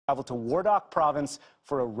traveled to Wardak province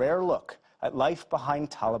for a rare look at life behind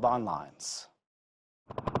Taliban lines.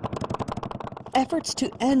 Efforts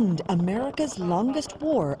to end America's longest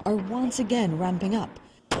war are once again ramping up.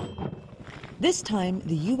 This time,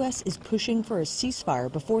 the U.S. is pushing for a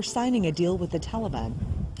ceasefire before signing a deal with the Taliban.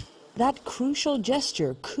 That crucial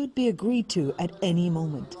gesture could be agreed to at any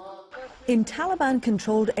moment. In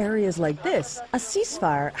Taliban-controlled areas like this, a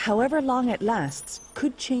ceasefire, however long it lasts,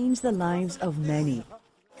 could change the lives of many.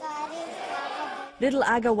 Little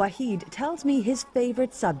Aga Wahid tells me his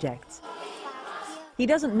favorite subjects. He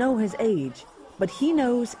doesn't know his age, but he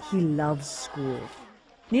knows he loves school.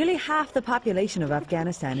 Nearly half the population of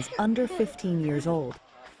Afghanistan is under 15 years old.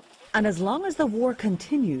 And as long as the war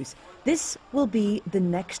continues, this will be the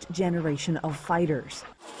next generation of fighters.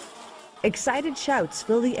 Excited shouts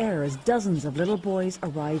fill the air as dozens of little boys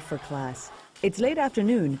arrive for class. It's late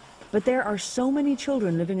afternoon, but there are so many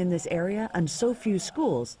children living in this area and so few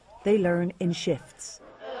schools, they learn in shifts.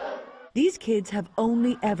 These kids have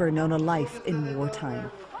only ever known a life in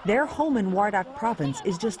wartime. Their home in Wardak province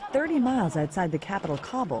is just 30 miles outside the capital,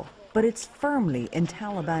 Kabul, but it's firmly in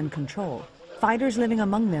Taliban control. Fighters living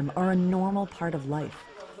among them are a normal part of life.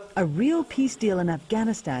 A real peace deal in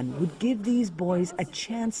Afghanistan would give these boys a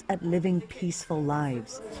chance at living peaceful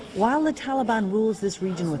lives. While the Taliban rules this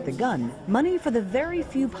region with the gun, money for the very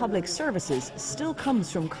few public services still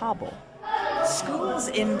comes from Kabul. Schools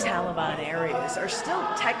in Taliban areas are still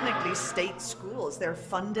technically state schools. They're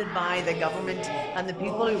funded by the government, and the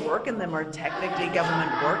people who work in them are technically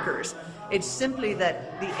government workers. It's simply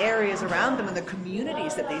that the areas around them and the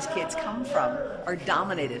communities that these kids come from are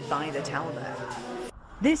dominated by the Taliban.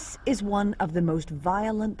 This is one of the most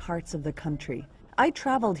violent parts of the country. I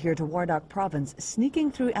traveled here to Wardak province,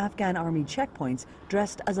 sneaking through Afghan army checkpoints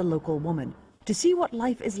dressed as a local woman, to see what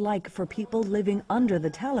life is like for people living under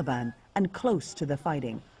the Taliban and close to the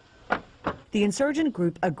fighting. The insurgent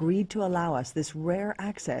group agreed to allow us this rare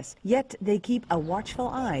access, yet they keep a watchful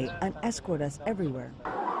eye and escort us everywhere.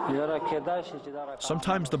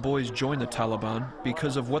 Sometimes the boys join the Taliban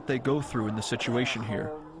because of what they go through in the situation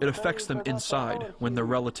here. It affects them inside when their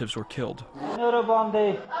relatives were killed.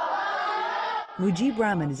 Mujib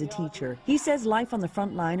Rahman is a teacher. He says life on the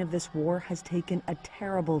front line of this war has taken a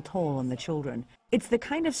terrible toll on the children. It's the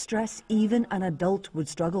kind of stress even an adult would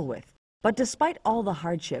struggle with. But despite all the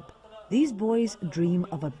hardship, these boys dream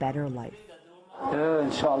of a better life. I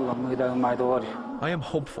am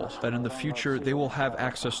hopeful that in the future they will have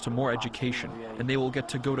access to more education and they will get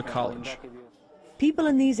to go to college. People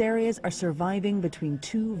in these areas are surviving between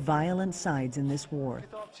two violent sides in this war.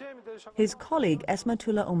 His colleague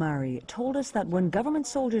Esmatullah Omari told us that when government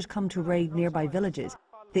soldiers come to raid nearby villages,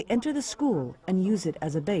 they enter the school and use it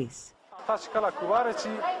as a base.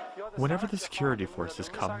 Whenever the security forces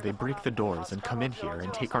come, they break the doors and come in here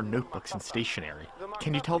and take our notebooks and stationery.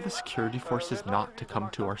 Can you tell the security forces not to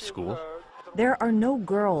come to our school? There are no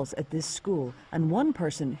girls at this school, and one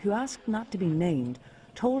person who asked not to be named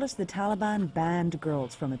told us the Taliban banned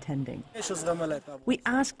girls from attending. We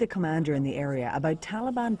asked the commander in the area about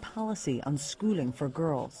Taliban policy on schooling for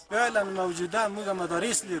girls.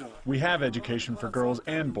 We have education for girls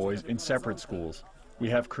and boys in separate schools. We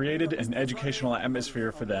have created an educational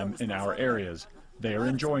atmosphere for them in our areas. They are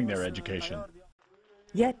enjoying their education.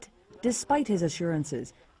 Yet, despite his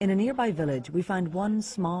assurances, in a nearby village we find one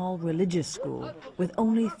small religious school with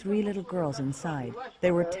only 3 little girls inside. They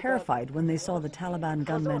were terrified when they saw the Taliban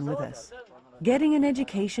gunmen with us. Getting an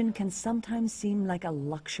education can sometimes seem like a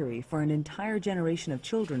luxury for an entire generation of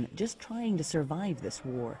children just trying to survive this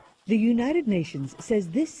war. The United Nations says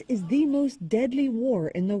this is the most deadly war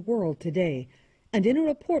in the world today, and in a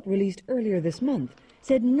report released earlier this month,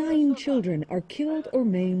 said 9 children are killed or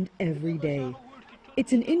maimed every day.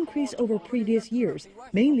 It's an increase over previous years,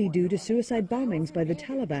 mainly due to suicide bombings by the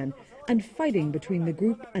Taliban and fighting between the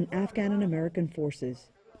group and Afghan and American forces.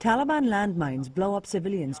 Taliban landmines blow up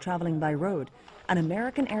civilians traveling by road, and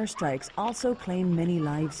American airstrikes also claim many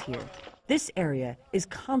lives here. This area is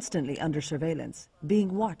constantly under surveillance,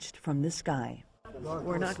 being watched from the sky.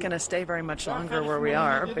 We're not going to stay very much longer where we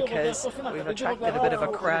are because we've attracted a bit of a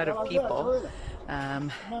crowd of people.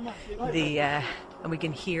 And we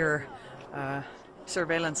can hear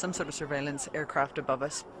surveillance, some sort of surveillance aircraft above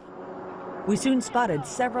us. We soon spotted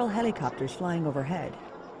several helicopters flying overhead.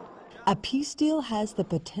 A peace deal has the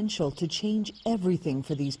potential to change everything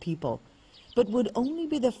for these people, but would only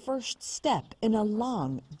be the first step in a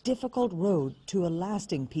long, difficult road to a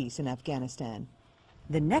lasting peace in Afghanistan.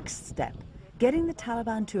 The next step, getting the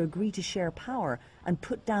Taliban to agree to share power and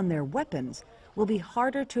put down their weapons, will be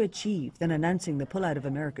harder to achieve than announcing the pullout of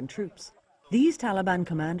American troops. These Taliban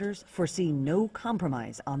commanders foresee no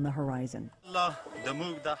compromise on the horizon.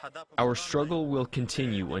 Our struggle will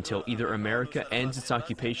continue until either America ends its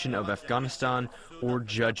occupation of Afghanistan or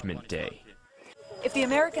Judgment Day. If the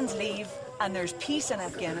Americans leave and there's peace in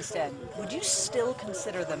Afghanistan, would you still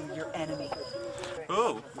consider them your enemy?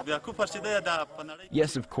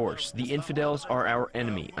 Yes, of course. The infidels are our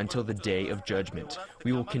enemy until the day of judgment.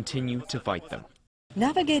 We will continue to fight them.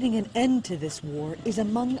 Navigating an end to this war is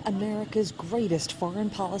among America's greatest foreign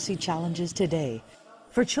policy challenges today.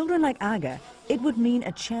 For children like Aga, it would mean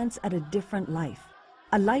a chance at a different life,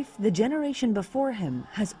 a life the generation before him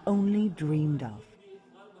has only dreamed of.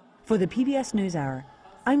 For the PBS NewsHour,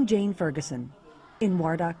 I'm Jane Ferguson in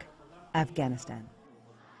Wardak, Afghanistan.